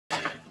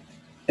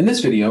In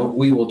this video,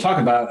 we will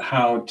talk about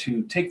how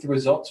to take the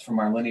results from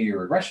our linear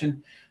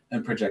regression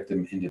and project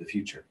them into the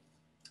future.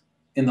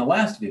 In the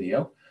last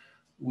video,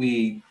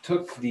 we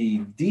took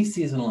the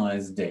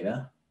deseasonalized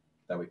data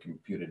that we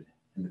computed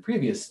in the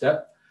previous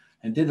step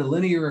and did a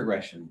linear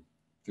regression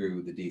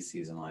through the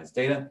deseasonalized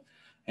data,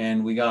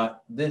 and we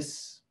got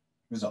this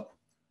result.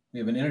 We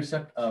have an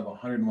intercept of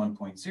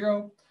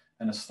 101.0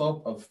 and a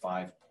slope of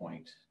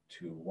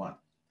 5.21.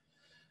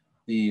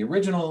 The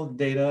original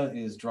data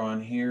is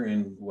drawn here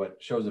in what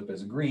shows up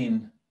as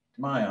green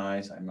to my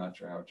eyes. I'm not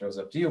sure how it shows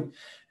up to you.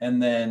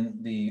 And then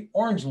the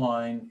orange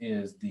line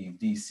is the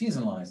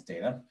deseasonalized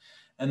data.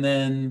 And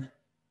then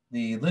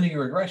the linear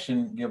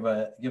regression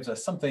gives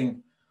us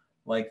something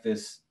like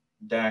this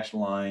dashed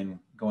line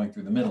going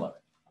through the middle of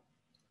it.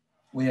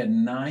 We had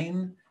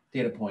 9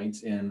 data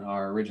points in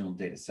our original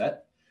data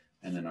set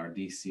and then our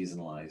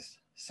deseasonalized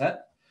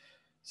set.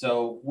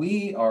 So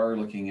we are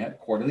looking at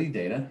quarterly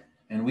data,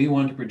 and we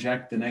want to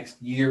project the next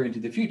year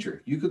into the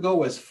future. You could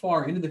go as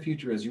far into the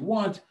future as you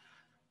want.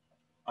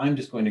 I'm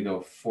just going to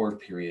go 4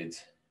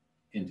 periods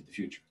into the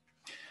future.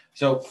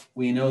 So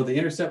we know the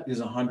intercept is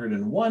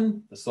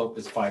 101, the slope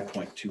is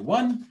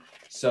 5.21.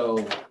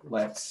 So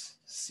let's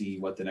see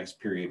what the next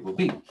period will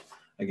be.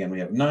 Again,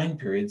 we have 9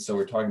 periods, so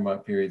we're talking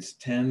about periods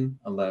 10,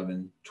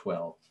 11,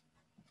 12,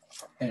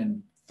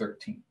 and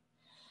 13.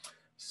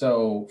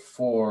 So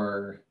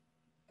for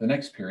the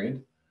next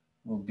period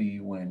will be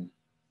when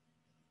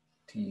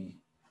t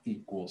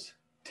equals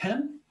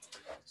 10.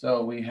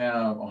 So we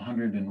have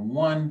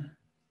 101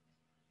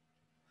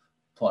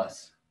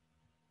 plus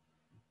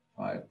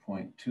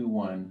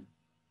 5.21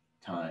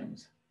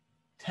 times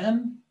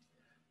 10.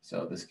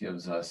 So this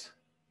gives us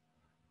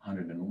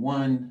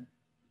 101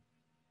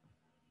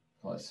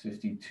 plus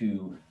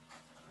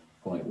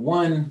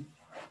 52.1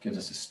 gives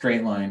us a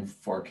straight line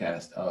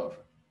forecast of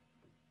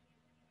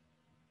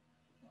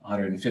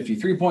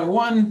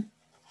 153.1.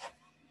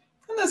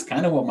 And that's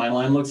kind of what my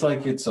line looks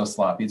like. It's so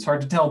sloppy, it's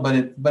hard to tell, but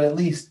at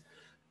least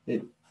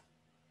it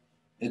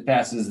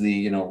passes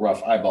the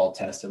rough eyeball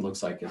test. It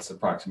looks like it's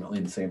approximately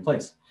in the same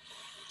place.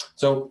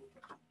 So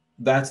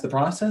that's the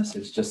process.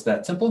 It's just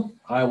that simple.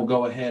 I will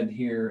go ahead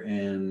here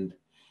and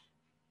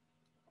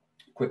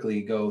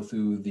quickly go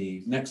through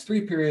the next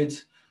 3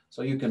 periods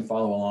so you can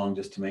follow along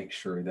just to make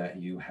sure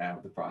that you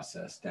have the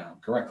process down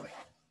correctly.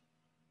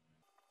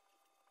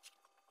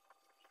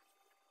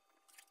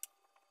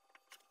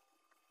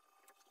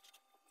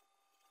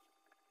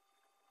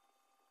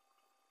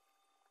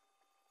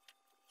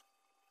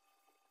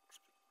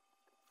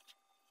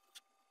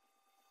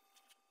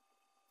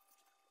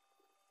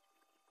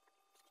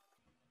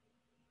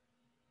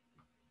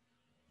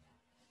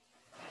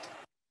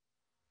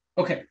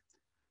 Okay,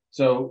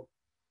 so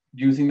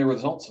using the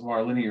results of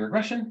our linear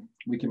regression,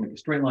 we can make a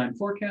straight line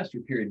forecast for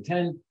period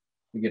 10.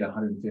 We get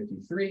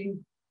 153.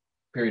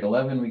 Period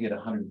 11, we get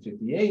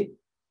 158.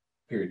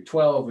 Period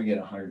 12, we get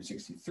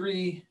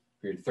 163.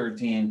 Period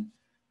 13,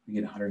 we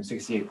get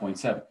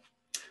 168.7.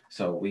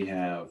 So we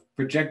have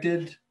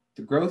projected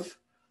the growth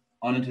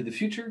on into the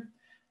future.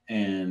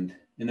 And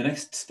in the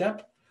next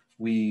step,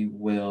 we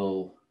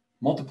will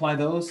multiply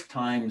those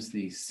times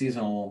the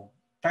seasonal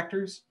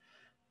factors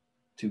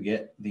to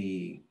get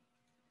the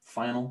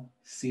final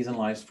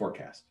seasonalized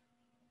forecast.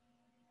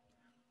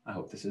 I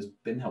hope this has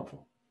been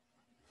helpful.